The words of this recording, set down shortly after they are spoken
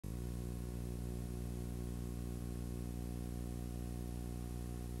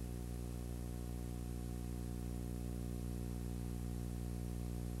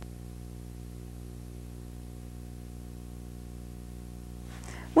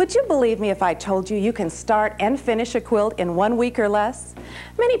Would you believe me if I told you you can start and finish a quilt in 1 week or less?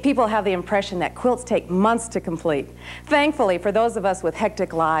 Many people have the impression that quilts take months to complete. Thankfully, for those of us with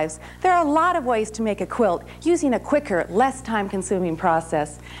hectic lives, there are a lot of ways to make a quilt using a quicker, less time-consuming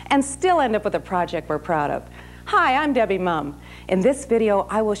process and still end up with a project we're proud of. Hi, I'm Debbie Mumm. In this video,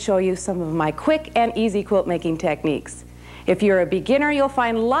 I will show you some of my quick and easy quilt making techniques. If you're a beginner, you'll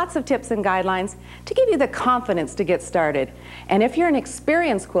find lots of tips and guidelines to give you the confidence to get started. And if you're an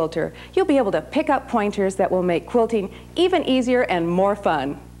experienced quilter, you'll be able to pick up pointers that will make quilting even easier and more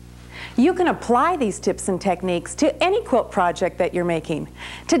fun. You can apply these tips and techniques to any quilt project that you're making.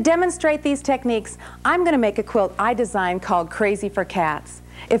 To demonstrate these techniques, I'm going to make a quilt I designed called Crazy for Cats.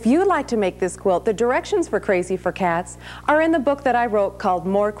 If you'd like to make this quilt, the directions for Crazy for Cats are in the book that I wrote called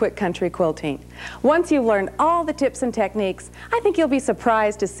More Quick Country Quilting. Once you've learned all the tips and techniques, I think you'll be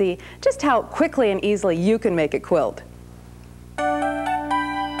surprised to see just how quickly and easily you can make a quilt.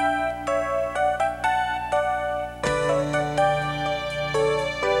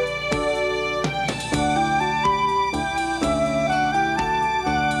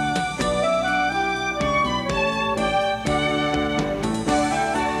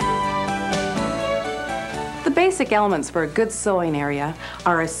 The basic elements for a good sewing area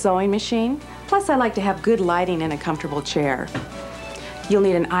are a sewing machine, plus I like to have good lighting and a comfortable chair. You'll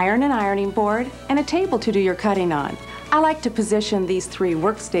need an iron and ironing board and a table to do your cutting on. I like to position these three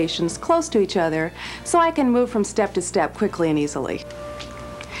workstations close to each other so I can move from step to step quickly and easily.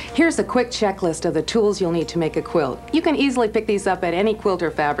 Here's a quick checklist of the tools you'll need to make a quilt. You can easily pick these up at any quilt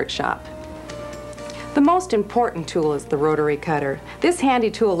or fabric shop. The most important tool is the rotary cutter. This handy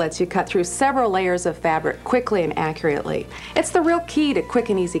tool lets you cut through several layers of fabric quickly and accurately. It's the real key to quick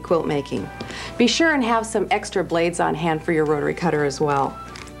and easy quilt making. Be sure and have some extra blades on hand for your rotary cutter as well.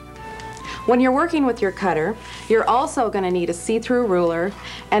 When you're working with your cutter, you're also going to need a see-through ruler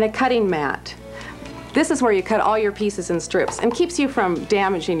and a cutting mat. This is where you cut all your pieces in strips and keeps you from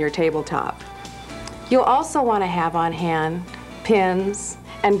damaging your tabletop. You'll also want to have on hand pins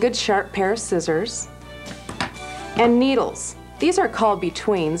and good sharp pair of scissors. And needles. These are called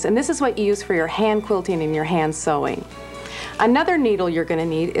betweens, and this is what you use for your hand quilting and your hand sewing. Another needle you're going to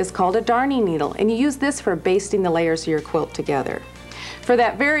need is called a darning needle, and you use this for basting the layers of your quilt together. For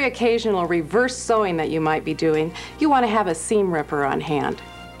that very occasional reverse sewing that you might be doing, you want to have a seam ripper on hand.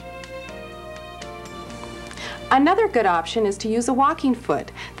 Another good option is to use a walking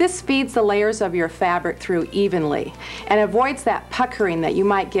foot. This feeds the layers of your fabric through evenly and avoids that puckering that you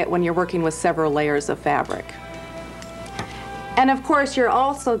might get when you're working with several layers of fabric. And of course, you're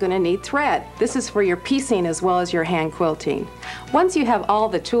also going to need thread. This is for your piecing as well as your hand quilting. Once you have all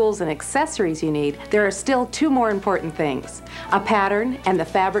the tools and accessories you need, there are still two more important things: a pattern and the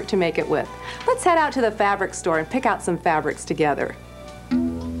fabric to make it with. Let's head out to the fabric store and pick out some fabrics together.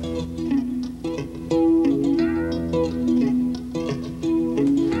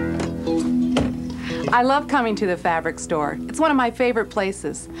 I love coming to the fabric store. It's one of my favorite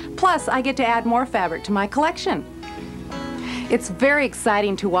places. Plus, I get to add more fabric to my collection. It's very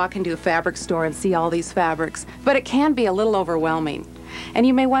exciting to walk into a fabric store and see all these fabrics, but it can be a little overwhelming. And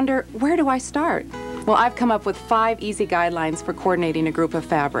you may wonder, where do I start? Well, I've come up with 5 easy guidelines for coordinating a group of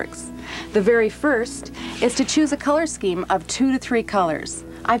fabrics. The very first is to choose a color scheme of 2 to 3 colors.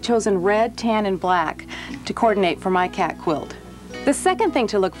 I've chosen red, tan, and black to coordinate for my cat quilt. The second thing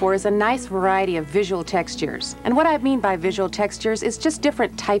to look for is a nice variety of visual textures. And what I mean by visual textures is just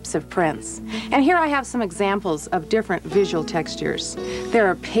different types of prints. And here I have some examples of different visual textures. There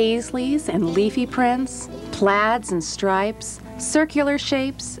are paisleys and leafy prints, plaids and stripes, circular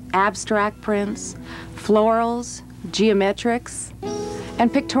shapes, abstract prints, florals, geometrics,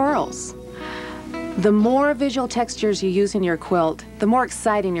 and pictorials. The more visual textures you use in your quilt, the more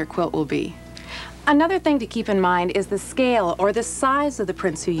exciting your quilt will be. Another thing to keep in mind is the scale or the size of the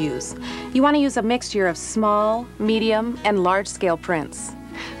prints you use. You want to use a mixture of small, medium, and large scale prints.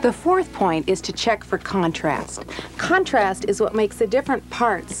 The fourth point is to check for contrast. Contrast is what makes the different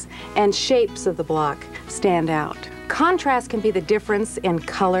parts and shapes of the block stand out. Contrast can be the difference in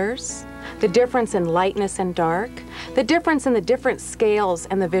colors, the difference in lightness and dark, the difference in the different scales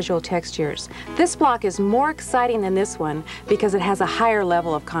and the visual textures. This block is more exciting than this one because it has a higher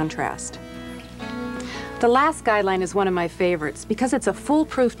level of contrast. The last guideline is one of my favorites because it's a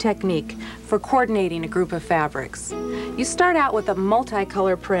foolproof technique for coordinating a group of fabrics. You start out with a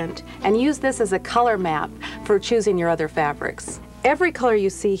multicolor print and use this as a color map for choosing your other fabrics. Every color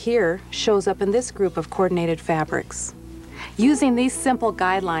you see here shows up in this group of coordinated fabrics. Using these simple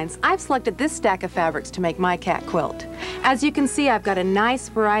guidelines, I've selected this stack of fabrics to make my cat quilt. As you can see, I've got a nice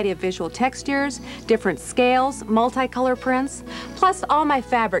variety of visual textures, different scales, multicolor prints, plus all my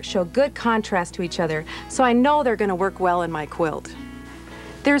fabrics show good contrast to each other, so I know they're going to work well in my quilt.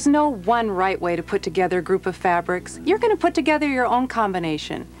 There's no one right way to put together a group of fabrics. You're going to put together your own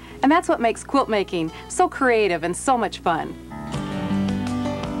combination. And that's what makes quilt making so creative and so much fun.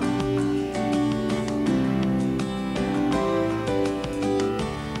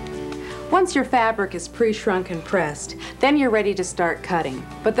 Once your fabric is pre-shrunk and pressed, then you're ready to start cutting.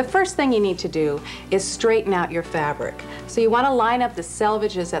 But the first thing you need to do is straighten out your fabric. So you want to line up the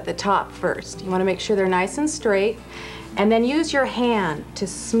selvages at the top first. You want to make sure they're nice and straight, and then use your hand to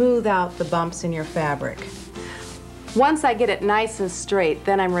smooth out the bumps in your fabric. Once I get it nice and straight,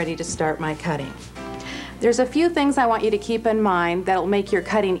 then I'm ready to start my cutting. There's a few things I want you to keep in mind that'll make your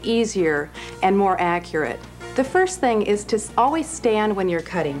cutting easier and more accurate. The first thing is to always stand when you're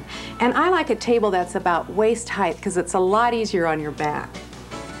cutting. And I like a table that's about waist height because it's a lot easier on your back.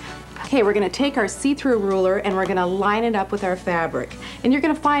 Okay, we're going to take our see-through ruler and we're going to line it up with our fabric. And you're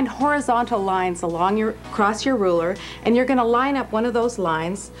going to find horizontal lines across your ruler, and you're going to line up one of those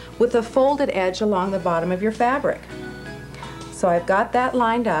lines with a folded edge along the bottom of your fabric. So I've got that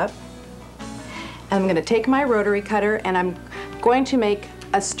lined up. I'm going to take my rotary cutter and I'm going to make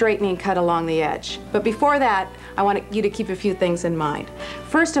a straightening cut along the edge. But before that, I want you to keep a few things in mind.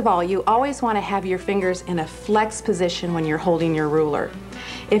 First of all, you always want to have your fingers in a flex position when you're holding your ruler.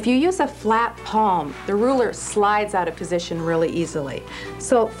 If you use a flat palm, the ruler slides out of position really easily.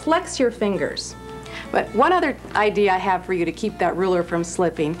 So flex your fingers. But one other idea I have for you to keep that ruler from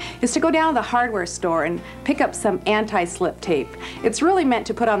slipping is to go down to the hardware store and pick up some anti-slip tape. It's really meant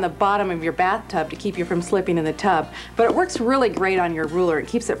to put on the bottom of your bathtub to keep you from slipping in the tub, but it works really great on your ruler. It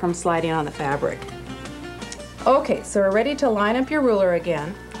keeps it from sliding on the fabric. Okay, so we're ready to line up your ruler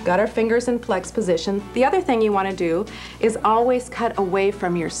again. Got our fingers in flex position. The other thing you want to do is always cut away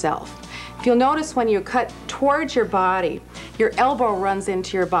from yourself. If you'll notice, when you cut towards your body, your elbow runs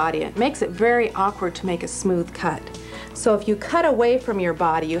into your body. It makes it very awkward to make a smooth cut. So if you cut away from your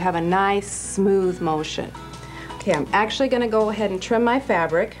body, you have a nice smooth motion. Okay, I'm actually going to go ahead and trim my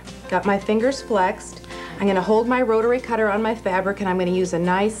fabric. Got my fingers flexed. I'm going to hold my rotary cutter on my fabric and I'm going to use a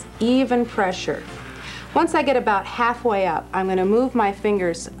nice even pressure. Once I get about halfway up, I'm going to move my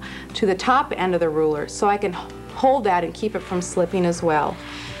fingers to the top end of the ruler so I can hold that and keep it from slipping as well.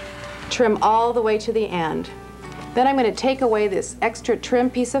 Trim all the way to the end. Then I'm going to take away this extra trim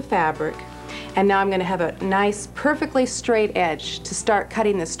piece of fabric, and now I'm going to have a nice, perfectly straight edge to start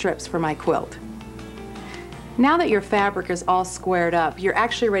cutting the strips for my quilt. Now that your fabric is all squared up, you're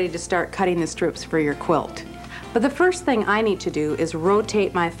actually ready to start cutting the strips for your quilt. But the first thing I need to do is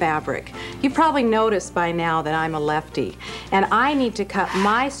rotate my fabric. You've probably noticed by now that I'm a lefty, and I need to cut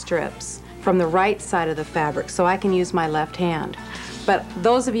my strips from the right side of the fabric so I can use my left hand. But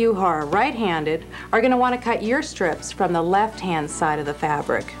those of you who are right-handed are going to want to cut your strips from the left-hand side of the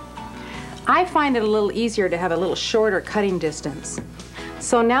fabric. I find it a little easier to have a little shorter cutting distance.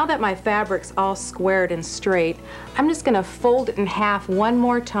 So now that my fabric's all squared and straight, I'm just going to fold it in half one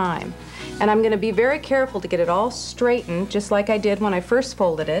more time. And I'm going to be very careful to get it all straightened, just like I did when I first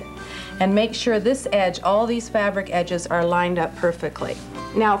folded it, and make sure this edge, all these fabric edges, are lined up perfectly.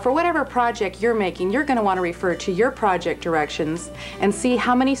 Now, for whatever project you're making, you're going to want to refer to your project directions and see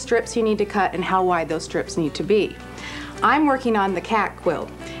how many strips you need to cut and how wide those strips need to be. I'm working on the cat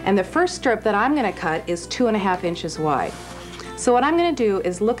quilt, and the first strip that I'm going to cut is 2.5 inches wide. So what I'm going to do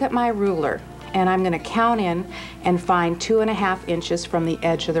is look at my ruler, and I'm going to count in and find 2.5 inches from the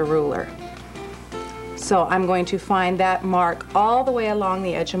edge of the ruler. So I'm going to find that mark all the way along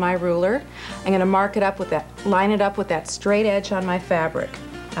the edge of my ruler. I'm going to mark it up with that, line it up with that straight edge on my fabric.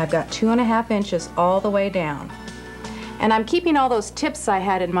 I've got 2.5 inches all the way down. And I'm keeping all those tips I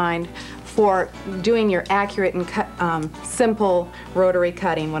had in mind for doing your accurate and simple rotary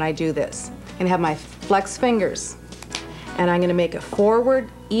cutting when I do this. I'm going to have my flex fingers, and I'm going to make a forward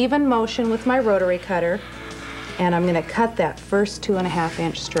even motion with my rotary cutter, and I'm going to cut that first 2.5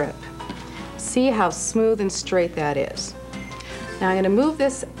 inch strip. See how smooth and straight that is. Now I'm going to move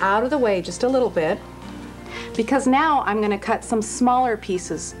this out of the way just a little bit, because now I'm going to cut some smaller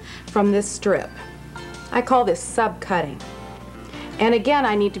pieces from this strip. I call this sub-cutting. And again,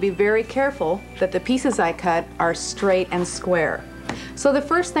 I need to be very careful that the pieces I cut are straight and square. So the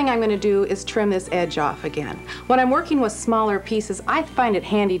first thing I'm going to do is trim this edge off again. When I'm working with smaller pieces, I find it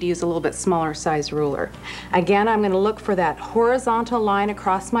handy to use a little bit smaller size ruler. Again, I'm going to look for that horizontal line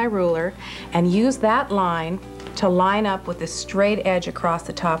across my ruler and use that line to line up with the straight edge across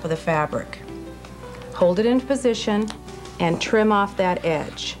the top of the fabric. Hold it in position and trim off that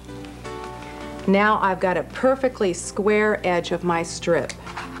edge. Now I've got a perfectly square edge of my strip.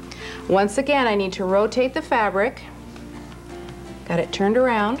 Once again, I need to rotate the fabric. Got it turned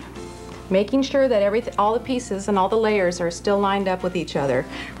around, making sure that all the pieces and all the layers are still lined up with each other.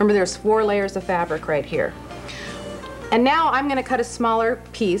 Remember, there's 4 layers of fabric right here. And now I'm going to cut a smaller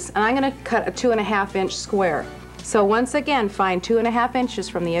piece, and I'm going to cut a 2.5 inch square. So once again, find 2.5 inches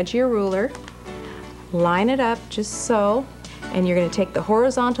from the edge of your ruler, line it up just so, and you're going to take the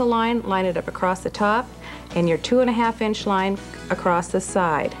horizontal line, line it up across the top, and your 2.5 inch line across the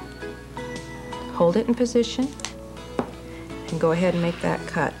side. Hold it in position, and go ahead and make that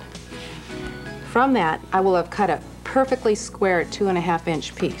cut. From that, I will have cut a perfectly square 2.5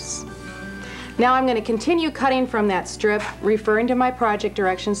 inch piece. Now I'm going to continue cutting from that strip, referring to my project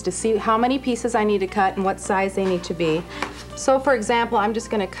directions to see how many pieces I need to cut and what size they need to be. So for example, I'm just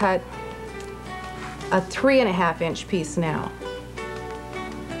going to cut a 3.5 inch piece now.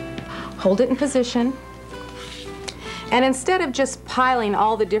 Hold it in position. And instead of just piling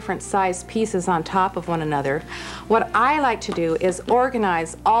all the different size pieces on top of one another, what I like to do is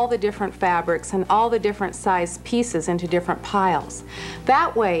organize all the different fabrics and all the different size pieces into different piles.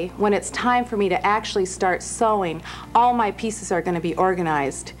 That way, when it's time for me to actually start sewing, all my pieces are going to be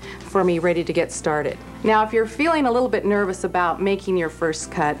organized for me, ready to get started. Now, if you're feeling a little bit nervous about making your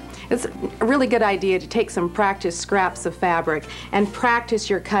first cut, it's a really good idea to take some practice scraps of fabric and practice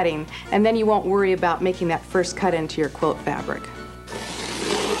your cutting, and then you won't worry about making that first cut into your quilt fabric.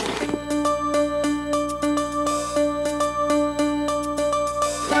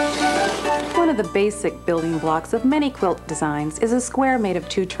 One of the basic building blocks of many quilt designs is a square made of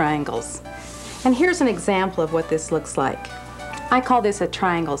 2 triangles. And here's an example of what this looks like. I call this a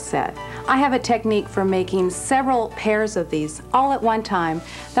triangle set. I have a technique for making several pairs of these all at one time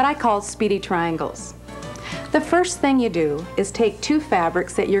that I call speedy triangles. The first thing you do is take 2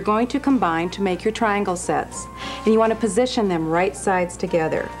 fabrics that you're going to combine to make your triangle sets, and you want to position them right sides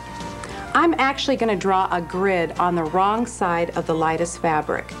together. I'm actually going to draw a grid on the wrong side of the lightest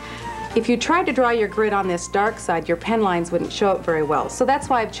fabric. If you tried to draw your grid on this dark side, your pen lines wouldn't show up very well, so that's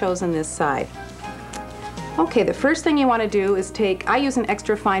why I've chosen this side. Okay, the first thing you want to do is I use an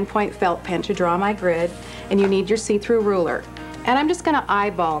extra fine point felt pen to draw my grid, and you need your see-through ruler. And I'm just going to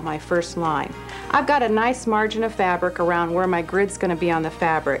eyeball my first line. I've got a nice margin of fabric around where my grid's going to be on the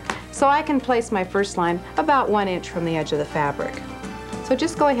fabric, so I can place my first line about 1 inch from the edge of the fabric. So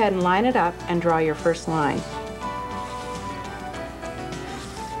just go ahead and line it up and draw your first line.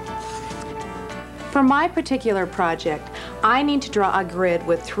 For my particular project, I need to draw a grid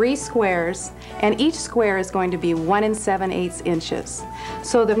with 3 squares, and each square is going to be 1 7/8 inches.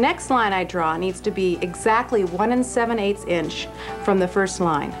 So the next line I draw needs to be exactly 1 7/8 inch from the first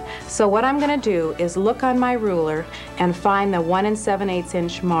line. So what I'm going to do is look on my ruler and find the 1 7/8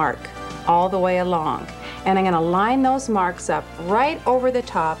 inch mark all the way along. And I'm going to line those marks up right over the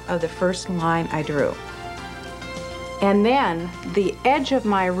top of the first line I drew. And then the edge of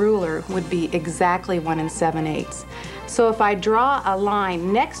my ruler would be exactly 1 7/8. So if I draw a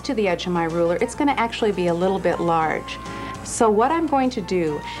line next to the edge of my ruler, it's going to actually be a little bit large. So what I'm going to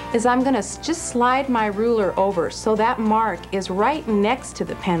do is I'm going to just slide my ruler over so that mark is right next to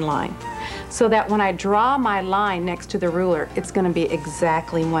the pen line, so that when I draw my line next to the ruler, it's going to be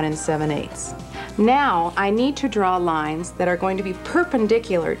exactly 1 7/8. Now I need to draw lines that are going to be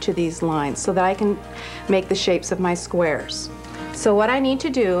perpendicular to these lines so that I can make the shapes of my squares. So what I need to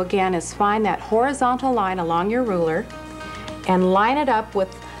do again is find that horizontal line along your ruler and line it up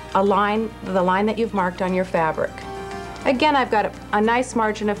with the line that you've marked on your fabric. Again, I've got a nice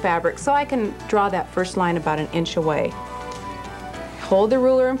margin of fabric, so I can draw that first line about 1 inch away. Hold the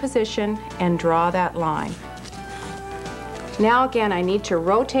ruler in position and draw that line. Now again, I need to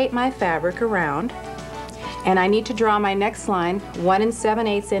rotate my fabric around, and I need to draw my next line 1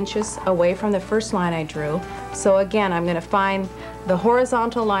 7/8 inches away from the first line I drew. So again, I'm going to find the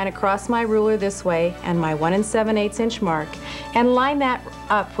horizontal line across my ruler this way and my 1 7/8 inch mark, and line that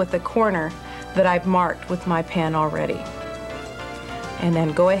up with the corner that I've marked with my pen already. And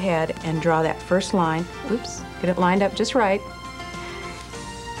then go ahead and draw that first line. Oops, get it lined up just right.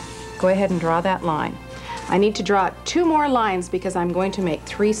 Go ahead and draw that line. I need to draw 2 more lines because I'm going to make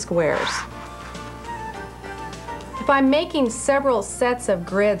 3 squares. If I'm making several sets of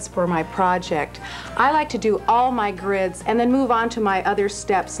grids for my project, I like to do all my grids and then move on to my other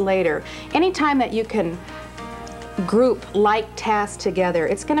steps later. Anytime that you can group like tasks together,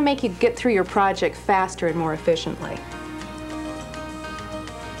 it's going to make you get through your project faster and more efficiently.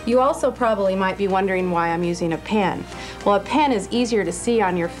 You also probably might be wondering why I'm using a pen. Well, a pen is easier to see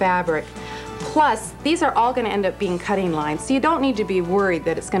on your fabric, Plus, these are all going to end up being cutting lines, so you don't need to be worried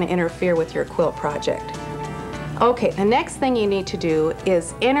that it's going to interfere with your quilt project. Okay, the next thing you need to do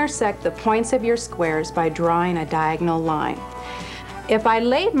is intersect the points of your squares by drawing a diagonal line. If I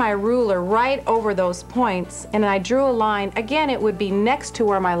laid my ruler right over those points and I drew a line, again, it would be next to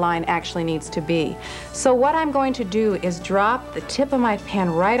where my line actually needs to be. So what I'm going to do is drop the tip of my pen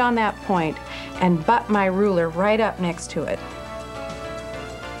right on that point and butt my ruler right up next to it.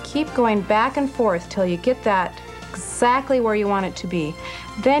 Keep going back and forth till you get that exactly where you want it to be.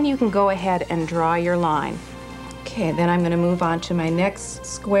 Then you can go ahead and draw your line. Okay, then I'm going to move on to my next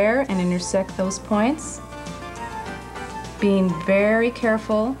square and intersect those points. Being very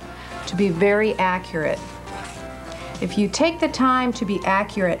careful to be very accurate. If you take the time to be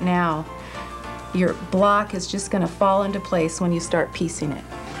accurate now, your block is just going to fall into place when you start piecing it.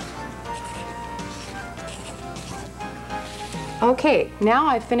 Okay, now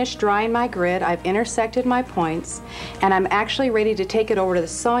I've finished drawing my grid, I've intersected my points, and I'm actually ready to take it over to the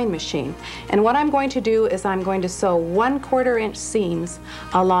sewing machine. And what I'm going to do is I'm going to sew 1/4 inch seams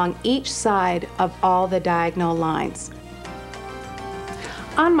along each side of all the diagonal lines.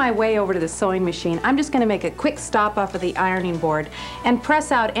 On my way over to the sewing machine, I'm just going to make a quick stop off of the ironing board and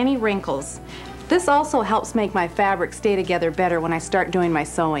press out any wrinkles. This also helps make my fabric stay together better when I start doing my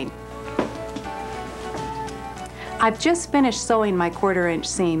sewing. I've just finished sewing my 1/4 inch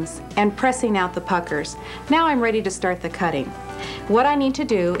seams and pressing out the puckers. Now I'm ready to start the cutting. What I need to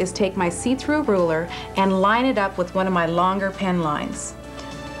do is take my see-through ruler and line it up with one of my longer pen lines.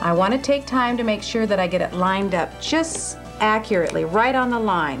 I want to take time to make sure that I get it lined up just accurately, right on the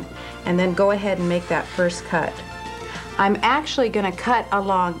line, and then go ahead and make that first cut. I'm actually going to cut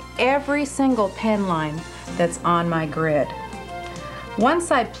along every single pen line that's on my grid. Once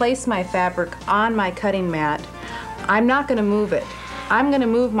I place my fabric on my cutting mat, I'm not going to move it. I'm going to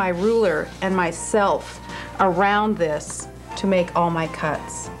move my ruler and myself around this to make all my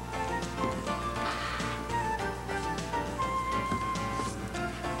cuts.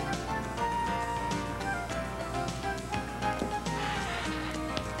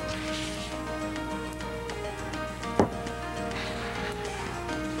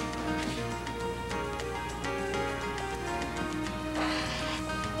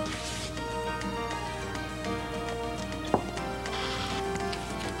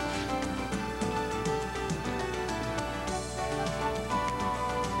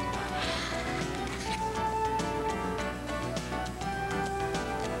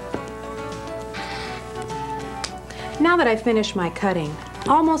 Now that I've finished my cutting,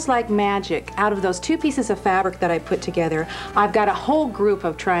 almost like magic, out of those 2 pieces of fabric that I put together, I've got a whole group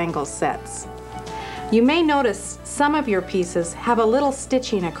of triangle sets. You may notice some of your pieces have a little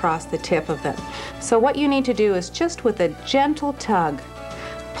stitching across the tip of them. So what you need to do is just with a gentle tug,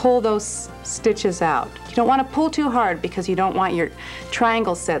 pull those stitches out. You don't want to pull too hard because you don't want your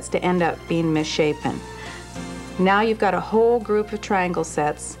triangle sets to end up being misshapen. Now you've got a whole group of triangle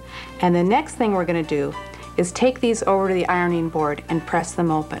sets, and the next thing we're going to do is take these over to the ironing board and press them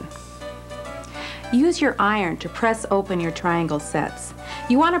open. Use your iron to press open your triangle sets.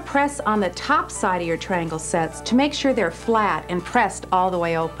 You want to press on the top side of your triangle sets to make sure they're flat and pressed all the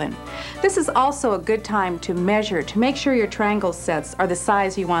way open. This is also a good time to measure to make sure your triangle sets are the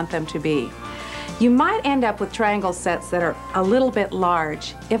size you want them to be. You might end up with triangle sets that are a little bit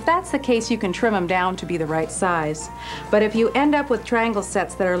large. If that's the case, you can trim them down to be the right size. But if you end up with triangle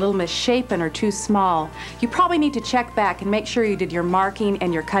sets that are a little misshapen or too small, you probably need to check back and make sure you did your marking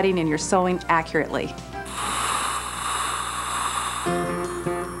and your cutting and your sewing accurately.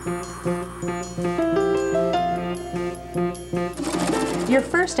 Your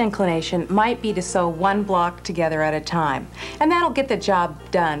first inclination might be to sew 1 block together at a time, and that'll get the job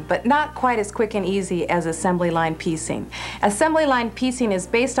done, but not quite as quick and easy as assembly line piecing. Assembly line piecing is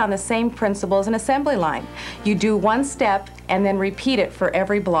based on the same principle as an assembly line. You do 1 step and then repeat it for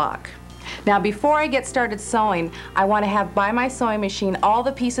every block. Now before I get started sewing, I want to have by my sewing machine all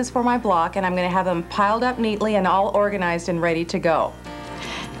the pieces for my block, and I'm going to have them piled up neatly and all organized and ready to go.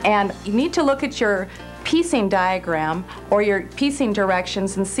 And you need to look at your piecing diagram or your piecing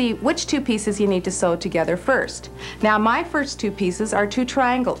directions and see which 2 pieces you need to sew together first. Now my first 2 pieces are 2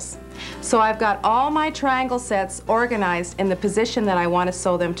 triangles. So I've got all my triangle sets organized in the position that I want to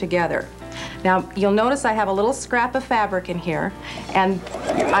sew them together. Now you'll notice I have a little scrap of fabric in here, and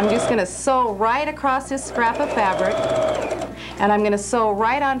I'm just going to sew right across this scrap of fabric, and I'm going to sew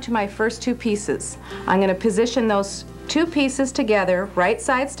right onto my first 2 pieces. I'm going to position those 2 pieces together, right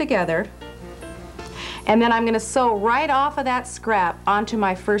sides together, and then I'm going to sew right off of that scrap onto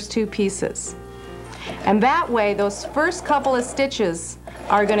my first 2 pieces. And that way, those first couple of stitches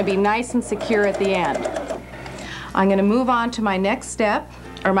are going to be nice and secure at the end. I'm going to move on to my next step,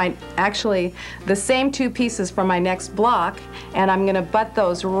 or actually the same two pieces from my next block, and I'm going to butt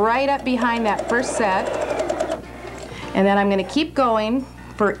those right up behind that first set. And then I'm going to keep going.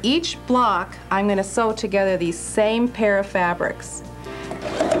 For each block, I'm going to sew together these same pair of fabrics.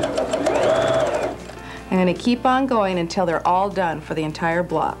 I'm going to keep on going until they're all done for the entire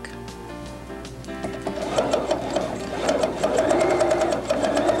block.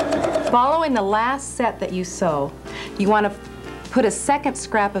 Following the last set that you sew, you want to put a second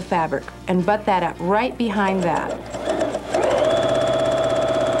scrap of fabric and butt that up right behind that.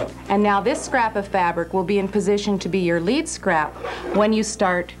 And now this scrap of fabric will be in position to be your lead scrap when you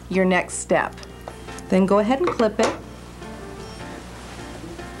start your next step. Then go ahead and clip it.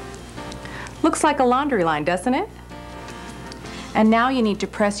 Looks like a laundry line, doesn't it? And now you need to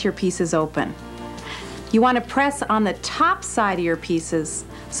press your pieces open. You want to press on the top side of your pieces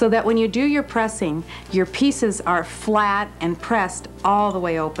so that when you do your pressing, your pieces are flat and pressed all the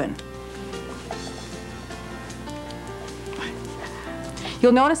way open.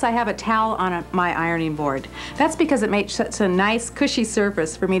 You'll notice I have a towel on my ironing board. That's because it makes such a nice cushy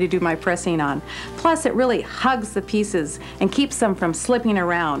surface for me to do my pressing on. Plus it really hugs the pieces and keeps them from slipping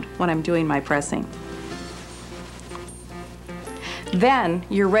around when I'm doing my pressing. Then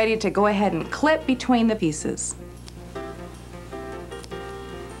you're ready to go ahead and clip between the pieces.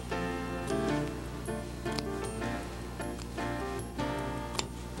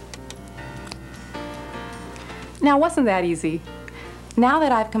 Now, wasn't that easy? Now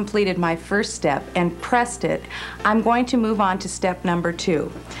that I've completed my first step and pressed it, I'm going to move on to step number 2.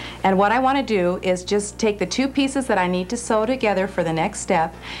 And what I want to do is just take the two pieces that I need to sew together for the next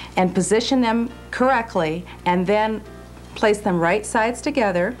step and position them correctly, and then place them right sides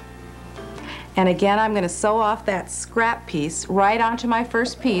together. And again, I'm going to sew off that scrap piece right onto my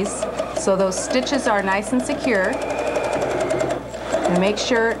first piece so those stitches are nice and secure. And make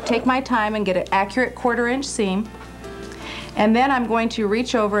sure, take my time and get an accurate 1/4 inch seam. And then I'm going to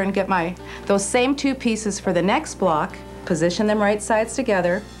reach over and get those same two pieces for the next block, position them right sides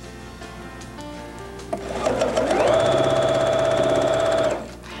together.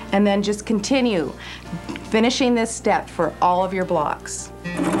 And then just continue finishing this step for all of your blocks.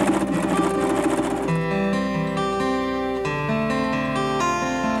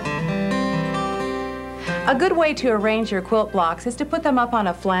 A good way to arrange your quilt blocks is to put them up on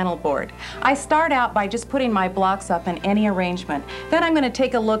a flannel board. I start out by just putting my blocks up in any arrangement. Then I'm going to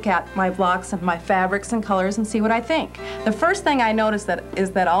take a look at my blocks and my fabrics and colors and see what I think. The first thing I notice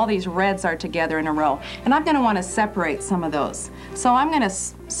is that all these reds are together in a row, and I'm going to want to separate some of those. So I'm going to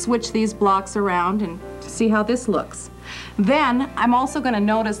switch these blocks around and see how this looks. Then I'm also going to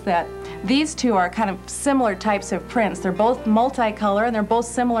notice that these two are kind of similar types of prints. They're both multicolor and they're both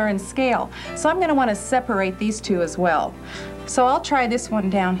similar in scale. So I'm going to want to separate these two as well. So I'll try this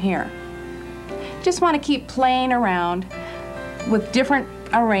one down here. Just want to keep playing around with different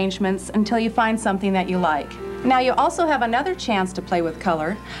arrangements until you find something that you like. Now you also have another chance to play with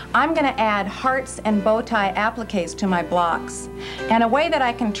color. I'm going to add hearts and bow tie appliques to my blocks. And a way that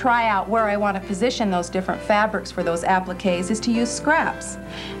I can try out where I want to position those different fabrics for those appliques is to use scraps.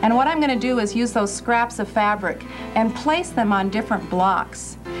 And what I'm going to do is use those scraps of fabric and place them on different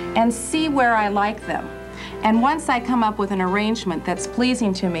blocks and see where I like them. And once I come up with an arrangement that's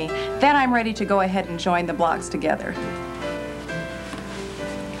pleasing to me, then I'm ready to go ahead and join the blocks together.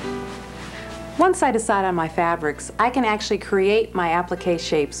 Once I decide on my fabrics, I can actually create my applique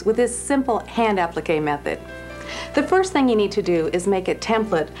shapes with this simple hand applique method. The first thing you need to do is make a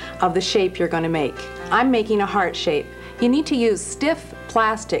template of the shape you're going to make. I'm making a heart shape. You need to use stiff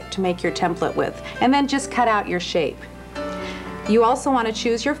plastic to make your template with, and then just cut out your shape. You also want to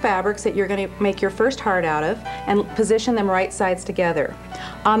choose your fabrics that you're going to make your first heart out of and position them right sides together.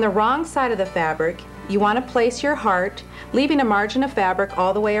 On the wrong side of the fabric, you want to place your heart, leaving a margin of fabric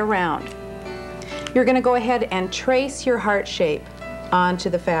all the way around. You're going to go ahead and trace your heart shape onto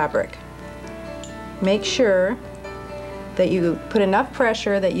the fabric. Make sure that you put enough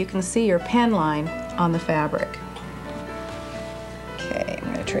pressure that you can see your pen line on the fabric. Okay, I'm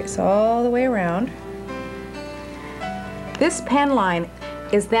going to trace all the way around. This pen line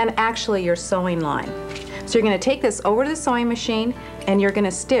is then actually your sewing line. So you're going to take this over to the sewing machine and you're going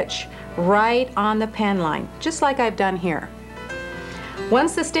to stitch right on the pen line, just like I've done here.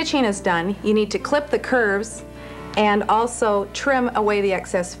 Once the stitching is done, you need to clip the curves and also trim away the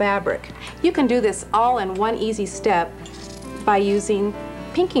excess fabric. You can do this all in one easy step by using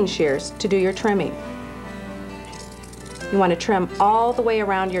pinking shears to do your trimming. You want to trim all the way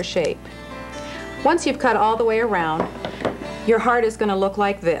around your shape. Once you've cut all the way around, your heart is going to look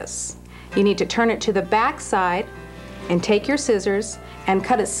like this. You need to turn it to the back side and take your scissors and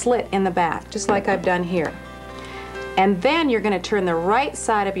cut a slit in the back, just like I've done here. And then you're going to turn the right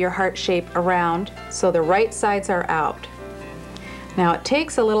side of your heart shape around so the right sides are out. Now it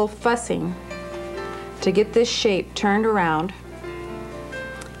takes a little fussing to get this shape turned around.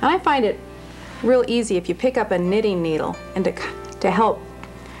 And I find it real easy if you pick up a knitting needle and to help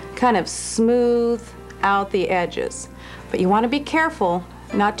kind of smooth out the edges. But you want to be careful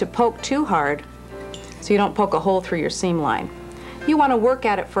not to poke too hard so you don't poke a hole through your seam line. You want to work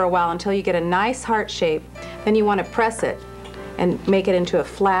at it for a while until you get a nice heart shape. Then you want to press it and make it into a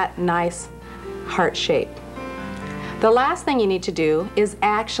flat, nice heart shape. The last thing you need to do is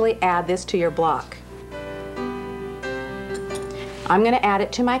actually add this to your block. I'm going to add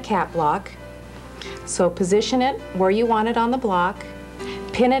it to my cap block. So position it where you want it on the block,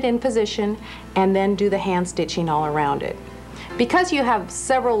 pin it in position, and then do the hand stitching all around it. Because you have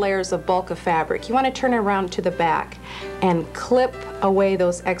several layers of bulk of fabric, you want to turn it around to the back and clip away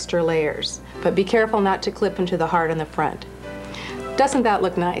those extra layers. But be careful not to clip into the heart in the front. Doesn't that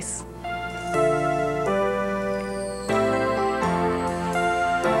look nice?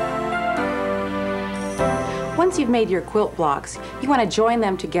 Once you've made your quilt blocks, you want to join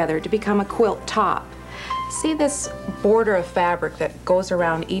them together to become a quilt top. See this border of fabric that goes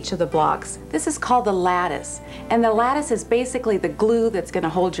around each of the blocks? This is called the lattice, and the lattice is basically the glue that's going to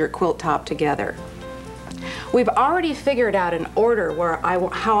hold your quilt top together. We've already figured out an order where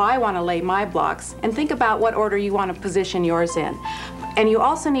how I want to lay my blocks, and think about what order you want to position yours in. And you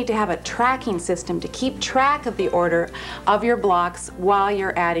also need to have a tracking system to keep track of the order of your blocks while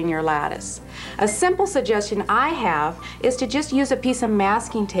you're adding your lattice. A simple suggestion I have is to just use a piece of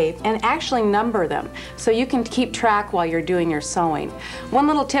masking tape and actually number them so you can keep track while you're doing your sewing. One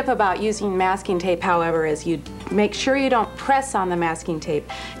little tip about using masking tape, however, is you make sure you don't press on the masking tape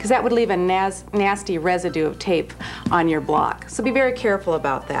because that would leave a nasty residue of tape on your block. So be very careful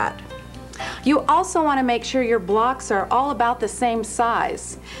about that. You also want to make sure your blocks are all about the same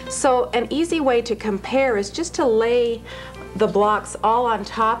size. So an easy way to compare is just to lay the blocks all on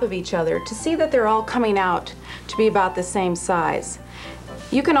top of each other to see that they're all coming out to be about the same size.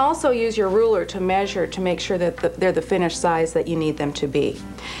 You can also use your ruler to measure to make sure that they're the finished size that you need them to be.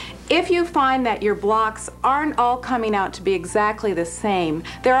 If you find that your blocks aren't all coming out to be exactly the same,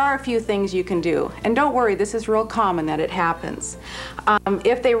 there are a few things you can do. And don't worry, this is real common that it happens.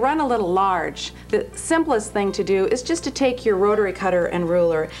 If they run a little large, the simplest thing to do is just to take your rotary cutter and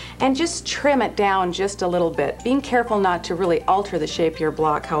ruler and just trim it down just a little bit, being careful not to really alter the shape of your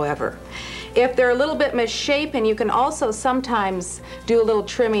block, however. If they're a little bit misshapen, you can also sometimes do a little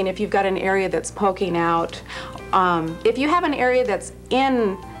trimming if you've got an area that's poking out. If you have an area that's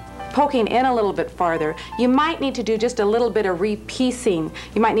poking in a little bit farther, you might need to do just a little bit of repiecing.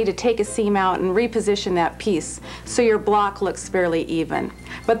 You might need to take a seam out and reposition that piece so your block looks fairly even.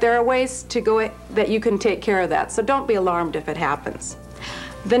 But there are ways to go that you can take care of that, so don't be alarmed if it happens.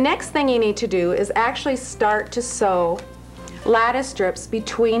 The next thing you need to do is actually start to sew lattice strips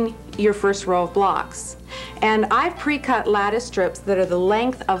between your first row of blocks. And I've pre-cut lattice strips that are the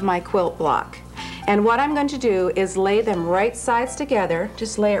length of my quilt block. And what I'm going to do is lay them right sides together.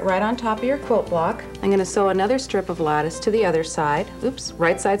 Just lay it right on top of your quilt block. I'm going to sew another strip of lattice to the other side. Oops,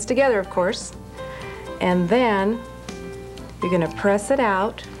 right sides together, of course. And then you're going to press it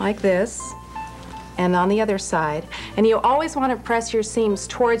out like this, and on the other side. And you always want to press your seams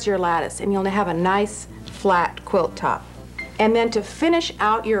towards your lattice, and you'll have a nice flat quilt top. And then to finish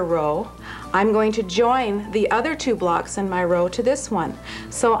out your row, I'm going to join the other two blocks in my row to this one.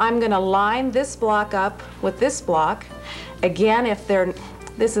 So I'm going to line this block up with this block. Again, if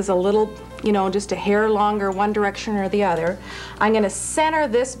this is a little, just a hair longer one direction or the other, I'm going to center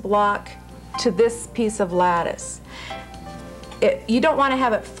this block to this piece of lattice. You don't want to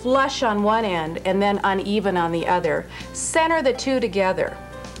have it flush on one end and then uneven on the other. Center the two together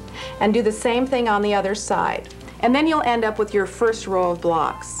and do the same thing on the other side. And then you'll end up with your first row of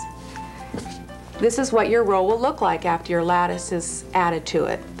blocks. This is what your row will look like after your lattice is added to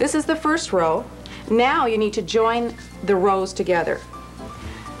it. This is the first row. Now you need to join the rows together.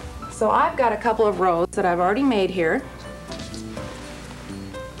 So I've got a couple of rows that I've already made here.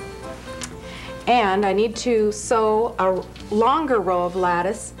 And I need to sew a longer row of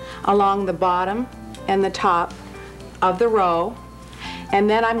lattice along the bottom and the top of the row. And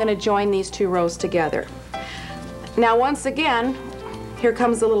then I'm going to join these two rows together. Now once again, here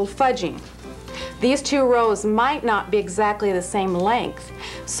comes a little fudging. These two rows might not be exactly the same length.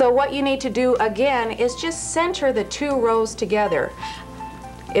 So what you need to do again is just center the two rows together.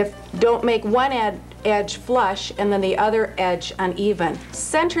 Don't make one edge flush and then the other edge uneven.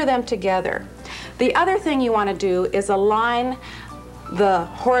 Center them together. The other thing you want to do is align the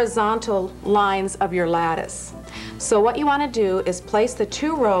horizontal lines of your lattice. So what you want to do is place the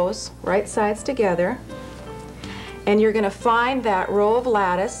two rows right sides together, and you're going to find that row of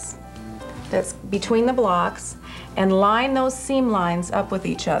lattice that's between the blocks and line those seam lines up with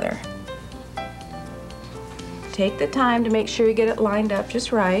each other. Take the time to make sure you get it lined up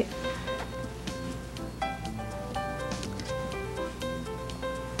just right.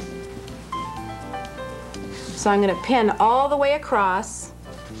 So I'm going to pin all the way across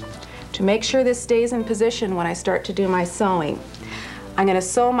to make sure this stays in position when I start to do my sewing. I'm going to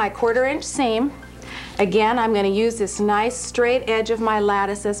sew my 1/4 inch seam. Again, I'm going to use this nice straight edge of my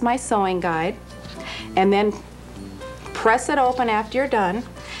lattice as my sewing guide, and then press it open after you're done,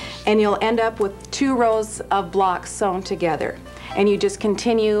 and you'll end up with 2 rows of blocks sewn together. And you just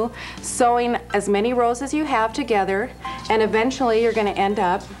continue sewing as many rows as you have together, and eventually you're going to end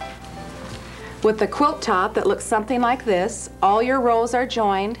up with the quilt top that looks something like this. All your rows are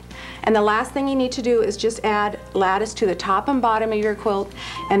joined, and the last thing you need to do is just add lattice to the top and bottom of your quilt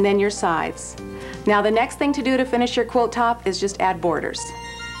and then your sides. Now the next thing to do to finish your quilt top is just add borders.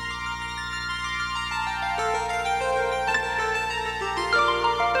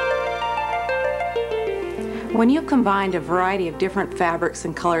 When you've combined a variety of different fabrics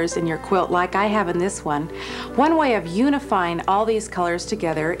and colors in your quilt like I have in this one way of unifying all these colors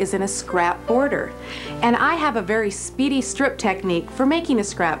together is in a scrap border. And I have a very speedy strip technique for making a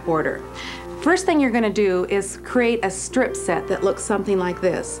scrap border. First thing you're going to do is create a strip set that looks something like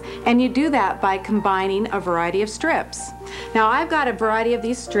this. And you do that by combining a variety of strips. Now I've got a variety of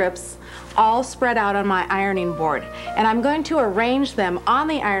these strips all spread out on my ironing board, and I'm going to arrange them on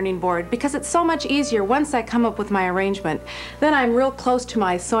the ironing board because it's so much easier once I come up with my arrangement. Then I'm real close to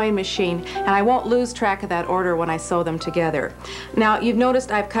my sewing machine and I won't lose track of that order when I sew them together. Now you've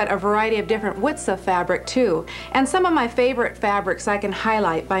noticed I've cut a variety of different widths of fabric too, and some of my favorite fabrics I can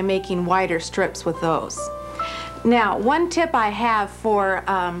highlight by making wider strips with those. Now one tip I have for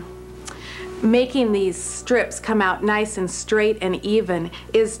making these strips come out nice and straight and even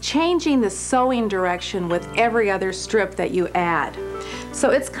is changing the sewing direction with every other strip that you add.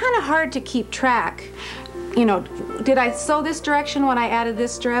 So it's kind of hard to keep track. You know, did I sew this direction when I added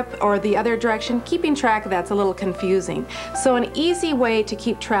this strip or the other direction? Keeping track of that's a little confusing. So an easy way to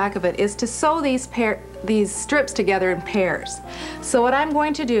keep track of it is to sew these strips together in pairs. So what I'm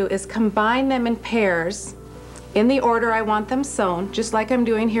going to do is combine them in pairs in the order I want them sewn, just like I'm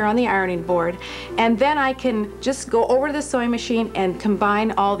doing here on the ironing board, and then I can just go over to the sewing machine and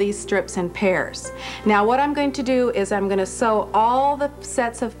combine all these strips in pairs. Now what I'm going to do is I'm going to sew all the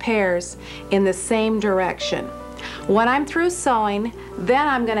sets of pairs in the same direction. When I'm through sewing, then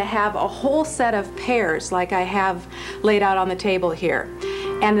I'm going to have a whole set of pairs like I have laid out on the table here.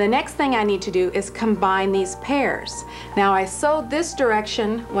 And the next thing I need to do is combine these pairs. Now I sewed this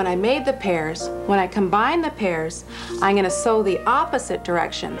direction when I made the pairs. When I combine the pairs, I'm going to sew the opposite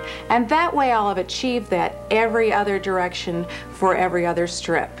direction. And that way I'll have achieved that every other direction for every other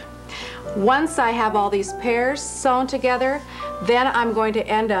strip. Once I have all these pairs sewn together, then I'm going to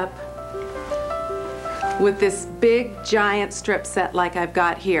end up with this big giant strip set like I've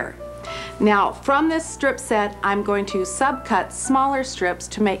got here. Now from this strip set I'm going to subcut smaller strips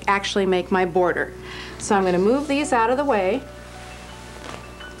to actually make my border. So I'm going to move these out of the way.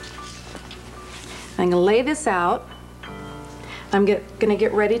 I'm going to lay this out. I'm going to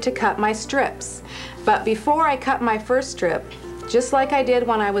get ready to cut my strips. But before I cut my first strip, just like I did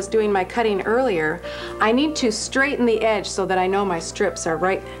when I was doing my cutting earlier, I need to straighten the edge so that I know my strips are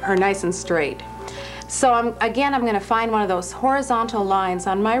nice and straight. So again, I'm going to find one of those horizontal lines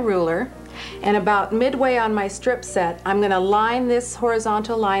on my ruler, and about midway on my strip set, I'm going to line this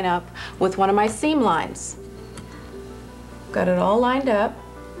horizontal line up with one of my seam lines. Got it all lined up.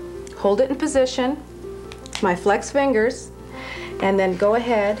 Hold it in position, my flex fingers, and then go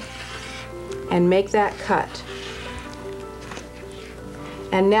ahead and make that cut.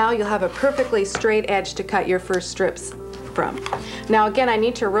 And now you'll have a perfectly straight edge to cut your first strips from. Now again, I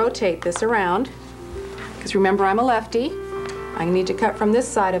need to rotate this around, because remember I'm a lefty. I need to cut from this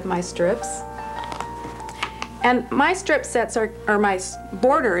side of my strips. And my strip sets my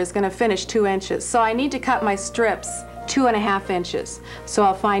border is going to finish 2 inches. So I need to cut my strips 2.5 inches. So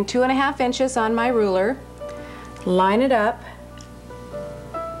I'll find 2.5 inches on my ruler, line it up,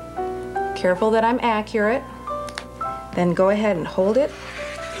 careful that I'm accurate, then go ahead and hold it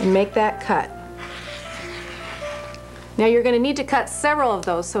and make that cut. Now you're going to need to cut several of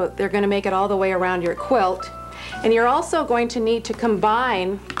those so they're going to make it all the way around your quilt. And you're also going to need to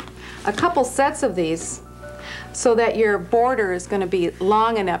combine a couple sets of these so that your border is going to be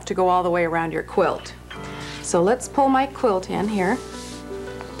long enough to go all the way around your quilt. So let's pull my quilt in here.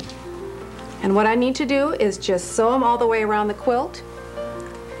 And what I need to do is just sew them all the way around the quilt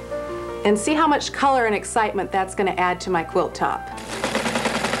and see how much color and excitement that's going to add to my quilt top.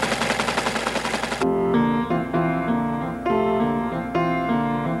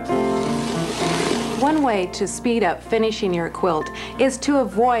 One way to speed up finishing your quilt is to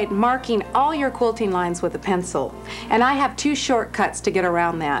avoid marking all your quilting lines with a pencil. And I have two shortcuts to get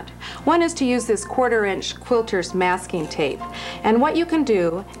around that. One is to use this 1/4 inch quilter's masking tape. And what you can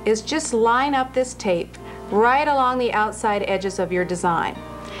do is just line up this tape right along the outside edges of your design.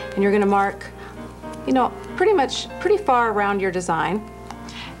 And you're going to mark, you know, pretty far around your design.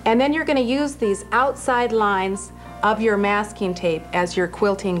 And then you're going to use these outside lines of your masking tape as your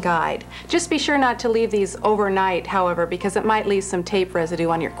quilting guide. Just be sure not to leave these overnight, however, because it might leave some tape residue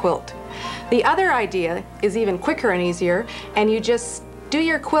on your quilt. The other idea is even quicker and easier, and you just do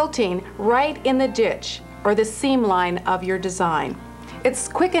your quilting right in the ditch or the seam line of your design. It's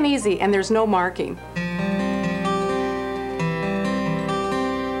quick and easy, and there's no marking.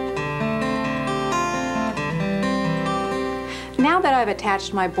 Now that I've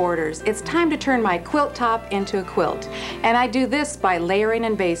attached my borders, it's time to turn my quilt top into a quilt. And I do this by layering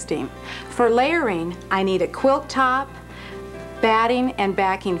and basting. For layering, I need a quilt top, batting, and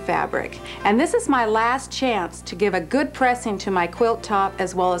backing fabric. And this is my last chance to give a good pressing to my quilt top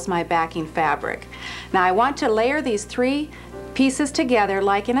as well as my backing fabric. Now I want to layer these three pieces together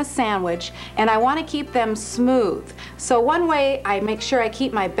like in a sandwich, and I want to keep them smooth. So one way I make sure I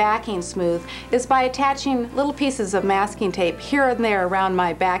keep my backing smooth is by attaching little pieces of masking tape here and there around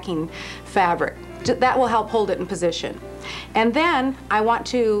my backing fabric. That will help hold it in position. And then I want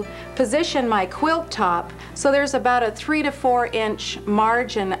to position my quilt top so there's about a 3 to 4 inch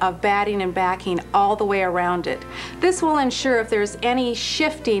margin of batting and backing all the way around it. This will ensure if there's any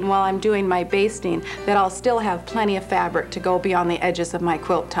shifting while I'm doing my basting that I'll still have plenty of fabric to go beyond the edges of my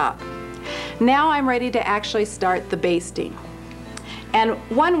quilt top. Now I'm ready to actually start the basting. And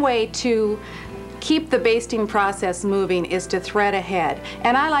one way to keep the basting process moving is to thread ahead.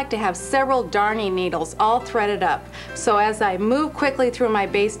 And I like to have several darning needles all threaded up. So as I move quickly through my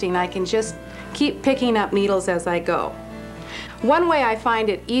basting, I can just keep picking up needles as I go. One way I find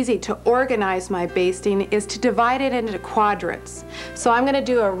it easy to organize my basting is to divide it into quadrants. So I'm going to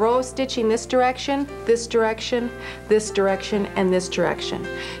do a row of stitching this direction, this direction, this direction, and this direction.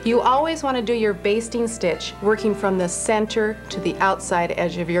 You always want to do your basting stitch working from the center to the outside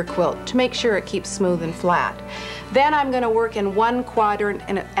edge of your quilt to make sure it keeps smooth and flat. Then I'm going to work in one quadrant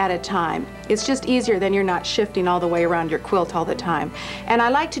at a time. It's just easier than you're not shifting all the way around your quilt all the time. And I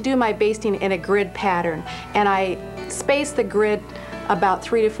like to do my basting in a grid pattern, and I space the grid about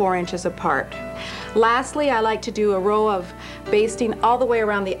 3 to 4 inches apart. Lastly, I like to do a row of basting all the way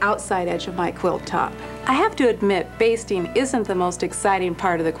around the outside edge of my quilt top. I have to admit, basting isn't the most exciting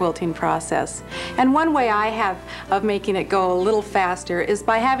part of the quilting process. And one way I have of making it go a little faster is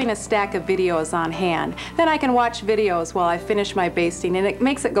by having a stack of videos on hand. Then I can watch videos while I finish my basting, and it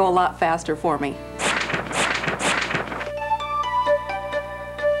makes it go a lot faster for me.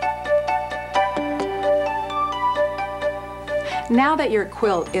 Now that your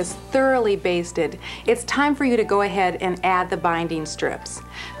quilt is thoroughly basted, it's time for you to go ahead and add the binding strips.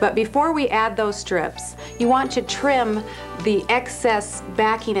 But before we add those strips, you want to trim the excess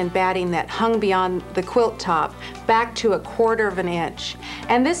backing and batting that hung beyond the quilt top back to 1/4 inch.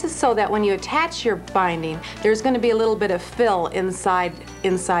 And this is so that when you attach your binding, there's going to be a little bit of fill inside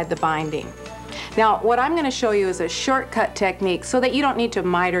the binding. Now, what I'm going to show you is a shortcut technique so that you don't need to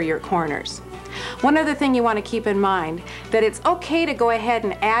miter your corners. One other thing you want to keep in mind, that it's okay to go ahead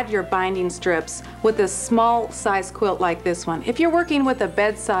and add your binding strips with a small size quilt like this one. If you're working with a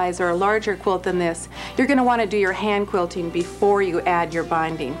bed size or a larger quilt than this, you're going to want to do your hand quilting before you add your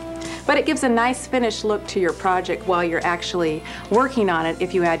binding. But it gives a nice finished look to your project while you're actually working on it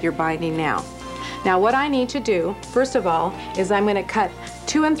if you add your binding now. Now what I need to do, first of all, is I'm going to cut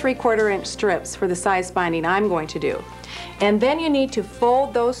 2 3/4 inch strips for the size binding I'm going to do. And then you need to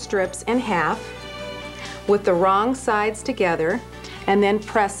fold those strips in half with the wrong sides together and then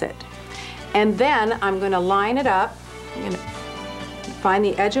press it. And then I'm going to line it up. I'm going to find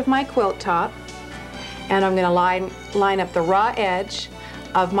the edge of my quilt top, and I'm going to line up the raw edge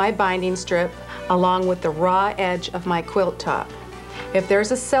of my binding strip along with the raw edge of my quilt top. If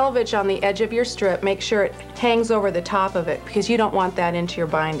there's a selvage on the edge of your strip, make sure it hangs over the top of it because you don't want that into your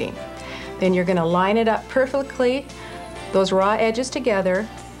binding. Then you're going to line it up perfectly, those raw edges together,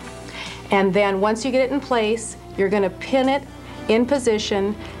 and then once you get it in place, you're going to pin it in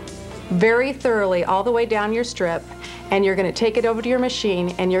position very thoroughly all the way down your strip, and you're going to take it over to your machine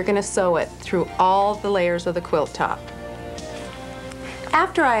and you're going to sew it through all the layers of the quilt top.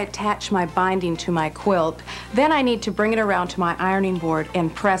 After I attach my binding to my quilt, then I need to bring it around to my ironing board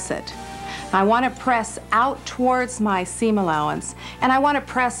and press it. I want to press out towards my seam allowance, and I want to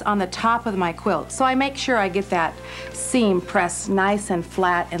press on the top of my quilt, so I make sure I get that seam pressed nice and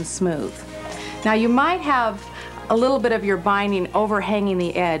flat and smooth. Now you might have a little bit of your binding overhanging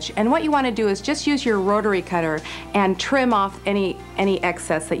the edge, and what you want to do is just use your rotary cutter and trim off any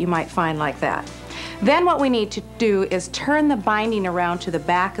excess that you might find like that. Then what we need to do is turn the binding around to the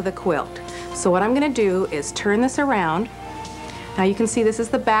back of the quilt. So what I'm going to do is turn this around. Now you can see this is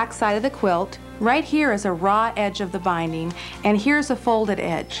the back side of the quilt. Right here is a raw edge of the binding, and here's a folded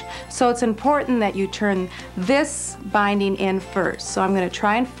edge. So it's important that you turn this binding in first. So I'm going to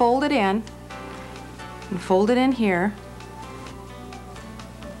try and fold it in, and fold it in here.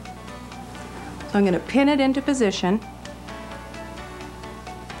 So I'm going to pin it into position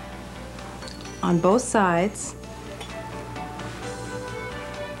on both sides.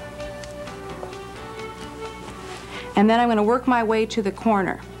 And then I'm going to work my way to the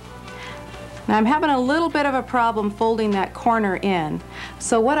corner. Now I'm having a little bit of a problem folding that corner in.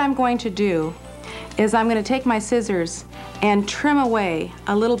 So what I'm going to do is I'm going to take my scissors and trim away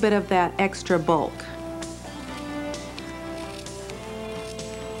a little bit of that extra bulk.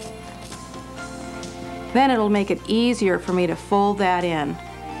 Then it'll make it easier for me to fold that in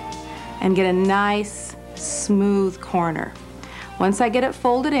and get a nice smooth corner. Once I get it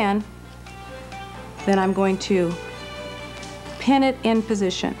folded in, then I'm going to pin it in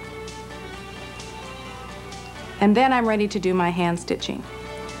position. And then I'm ready to do my hand stitching.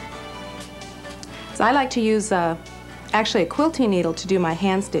 So I like to use actually a quilting needle to do my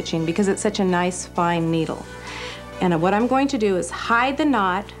hand stitching because it's such a nice fine needle. And what I'm going to do is hide the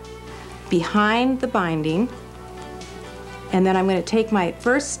knot behind the binding, and then I'm going to take my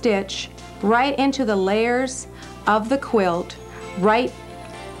first stitch right into the layers of the quilt right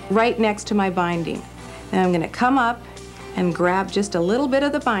next to my binding. Then I'm going to come up and grab just a little bit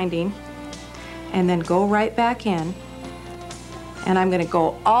of the binding and then go right back in, and I'm going to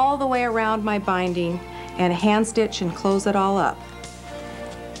go all the way around my binding and hand stitch and close it all up.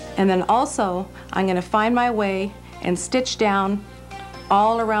 And then also I'm going to find my way and stitch down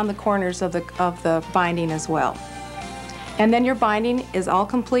all around the corners of the binding as well. And then your binding is all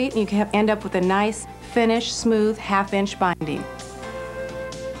complete, and you can end up with a nice finished smooth half-inch binding.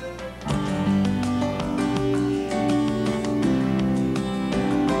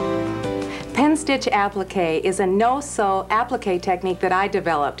 Pen stitch applique is a no-sew applique technique that I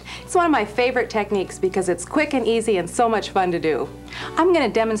developed. It's one of my favorite techniques because it's quick and easy and so much fun to do. I'm going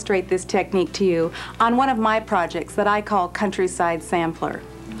to demonstrate this technique to you on one of my projects that I call Countryside Sampler.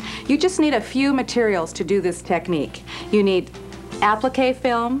 You just need a few materials to do this technique. You need applique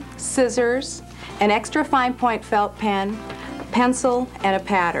film, scissors, an extra fine point felt pen, a pencil, and a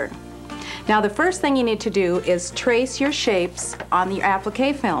pattern. Now the first thing you need to do is trace your shapes on your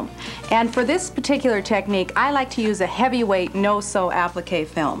applique film. And for this particular technique, I like to use a heavyweight no-sew applique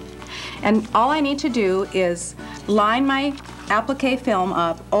film. And all I need to do is line my applique film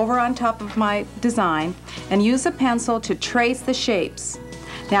up over on top of my design and use a pencil to trace the shapes.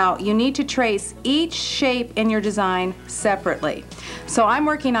 Now you need to trace each shape in your design separately. So I'm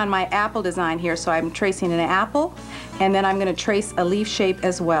working on my apple design here, so I'm tracing an apple, and then I'm going to trace a leaf shape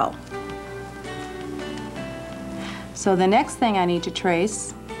as well. So the next thing I need to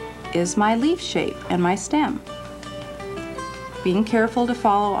trace is my leaf shape and my stem, being careful to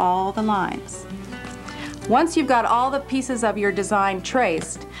follow all the lines. Once you've got all the pieces of your design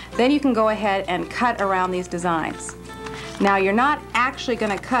traced, then you can go ahead and cut around these designs. Now you're not actually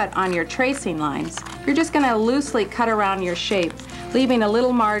going to cut on your tracing lines, you're just going to loosely cut around your shape, leaving a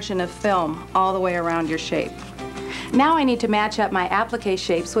little margin of film all the way around your shape. Now I need to match up my applique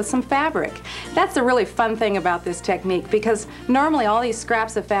shapes with some fabric. That's the really fun thing about this technique, because normally all these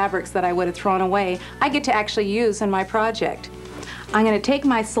scraps of fabrics that I would have thrown away, I get to actually use in my project. I'm going to take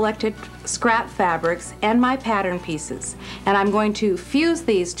my selected scrap fabrics and my pattern pieces, and I'm going to fuse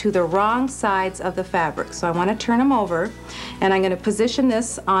these to the wrong sides of the fabric. So I want to turn them over, and I'm going to position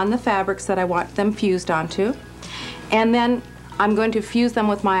this on the fabrics that I want them fused onto, and then I'm going to fuse them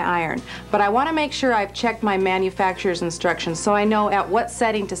with my iron. But I want to make sure I've checked my manufacturer's instructions so I know at what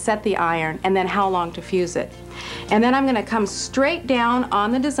setting to set the iron and then how long to fuse it. And then I'm going to come straight down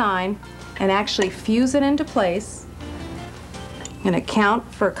on the design and actually fuse it into place. I'm going to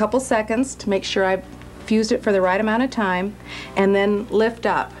count for a couple seconds to make sure I've fused it for the right amount of time, and then lift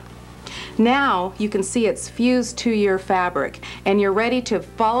up. Now you can see it's fused to your fabric, and you're ready to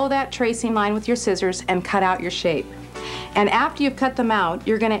follow that tracing line with your scissors and cut out your shape. And after you've cut them out,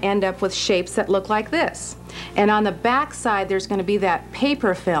 you're going to end up with shapes that look like this. And on the back side there's going to be that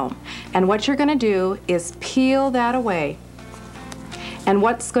paper film, and what you're going to do is peel that away. And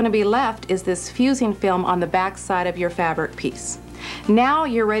what's going to be left is this fusing film on the back side of your fabric piece. Now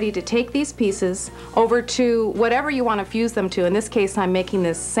you're ready to take these pieces over to whatever you want to fuse them to. In this case, I'm making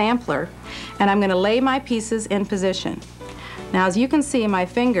this sampler, and I'm going to lay my pieces in position. Now, as you can see, my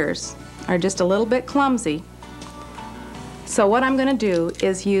fingers are just a little bit clumsy. So what I'm going to do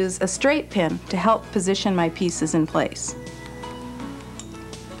is use a straight pin to help position my pieces in place.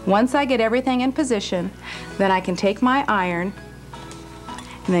 Once I get everything in position, then I can take my iron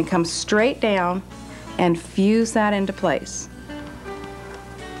and then come straight down and fuse that into place.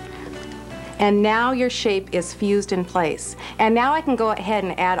 And now your shape is fused in place. And now I can go ahead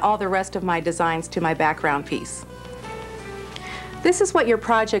and add all the rest of my designs to my background piece. This is what your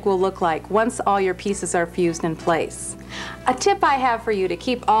project will look like once all your pieces are fused in place. A tip I have for you to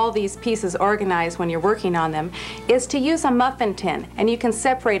keep all these pieces organized when you're working on them is to use a muffin tin, and you can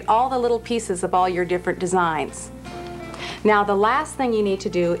separate all the little pieces of all your different designs. Now, the last thing you need to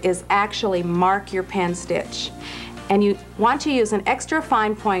do is actually mark your pen stitch. And you want to use an extra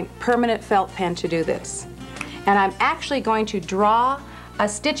fine point permanent felt pen to do this. And I'm actually going to draw a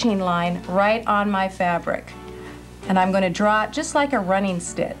stitching line right on my fabric. And I'm going to draw it just like a running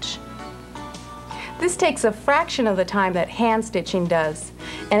stitch. This takes a fraction of the time that hand stitching does,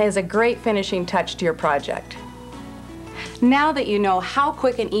 and is a great finishing touch to your project. Now that you know how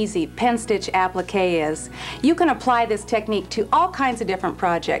quick and easy pen stitch applique is, you can apply this technique to all kinds of different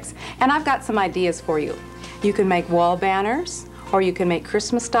projects, and I've got some ideas for you. You can make wall banners, or you can make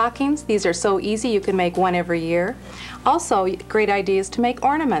Christmas stockings. These are so easy, you can make one every year. Also, great ideas to make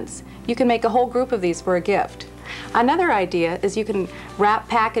ornaments. You can make a whole group of these for a gift. Another idea is you can wrap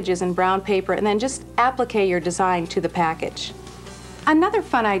packages in brown paper and then just applique your design to the package. Another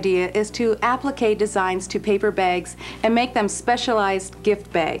fun idea is to applique designs to paper bags and make them specialized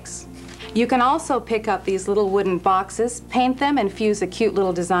gift bags. You can also pick up these little wooden boxes, paint them, and fuse a cute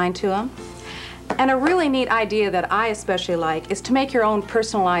little design to them. And a really neat idea that I especially like is to make your own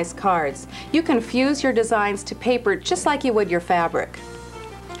personalized cards. You can fuse your designs to paper just like you would your fabric.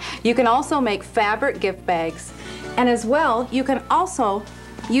 You can also make fabric gift bags, and as well, you can also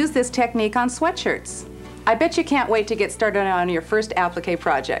use this technique on sweatshirts. I bet you can't wait to get started on your first applique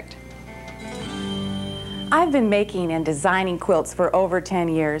project. I've been making and designing quilts for over 10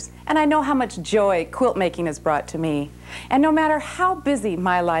 years, and I know how much joy quilt making has brought to me. And no matter how busy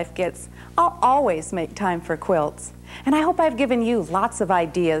my life gets, I'll always make time for quilts. And I hope I've given you lots of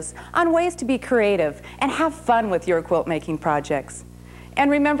ideas on ways to be creative and have fun with your quilt making projects.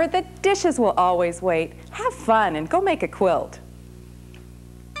 And remember, the dishes will always wait. Have fun and go make a quilt.